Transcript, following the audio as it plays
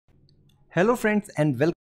Hello friends and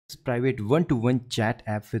welcome to this private one-to-one chat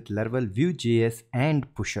app with Laravel, Vuejs and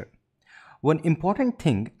Pusher. One important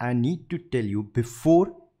thing I need to tell you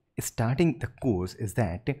before starting the course is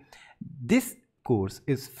that this course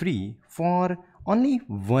is free for only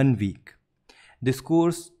 1 week. This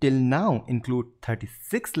course till now includes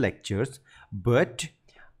 36 lectures, but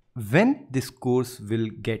when this course will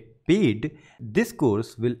get paid, this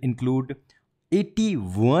course will include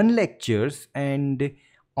 81 lectures and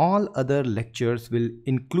all other lectures will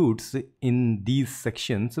includes in these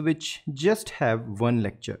sections which just have one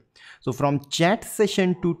lecture. So from chat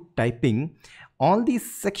session to typing, all these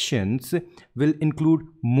sections will include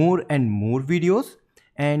more and more videos,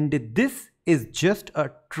 and this is just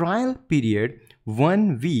a trial period,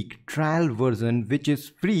 1 week trial version which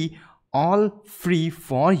is free, all free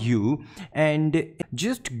for you. And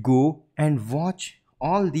just go and watch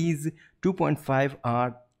all these 2.5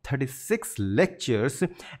 hour 36 lectures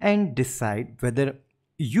and decide whether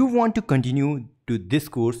you want to continue to this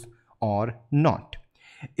course or not.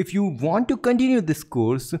 If you want to continue this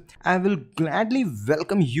course, I will gladly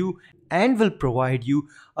welcome you and will provide you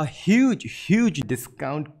a huge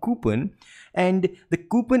discount coupon, and the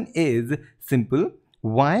coupon is simple: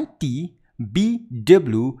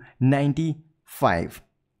 YTBW95.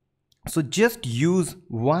 So just use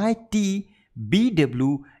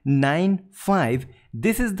YTBW95.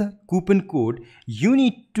 This is the coupon code you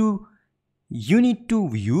need to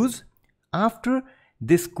use after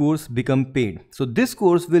this course become paid. So this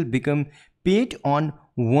course will become paid on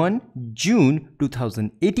 1 June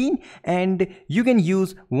 2018, and you can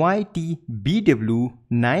use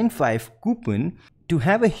YTBW95 coupon to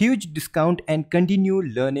have a huge discount and continue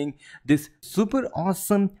learning this super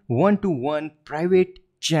awesome one-to-one private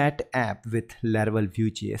chat app with Laravel,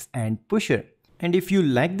 Vuejs and Pusher. And if you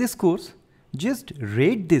like this course, just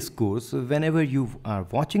rate this course. Whenever you are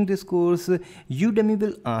watching this course, Udemy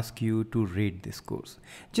will ask you to rate this course.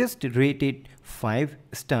 Just rate it 5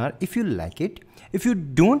 star if you like it. If you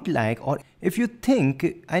don't like, or if you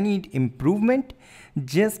think I need improvement,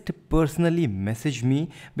 just personally message me,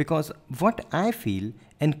 because what I feel,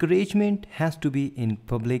 encouragement has to be in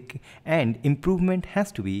public and improvement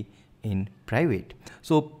has to be in private.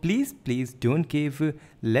 So please don't give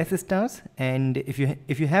less stars, and if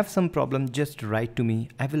you have some problem, just write to me.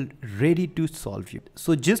 I will ready to solve you.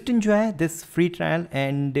 So just enjoy this free trial,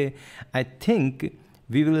 and I think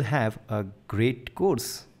we will have a great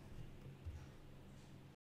course.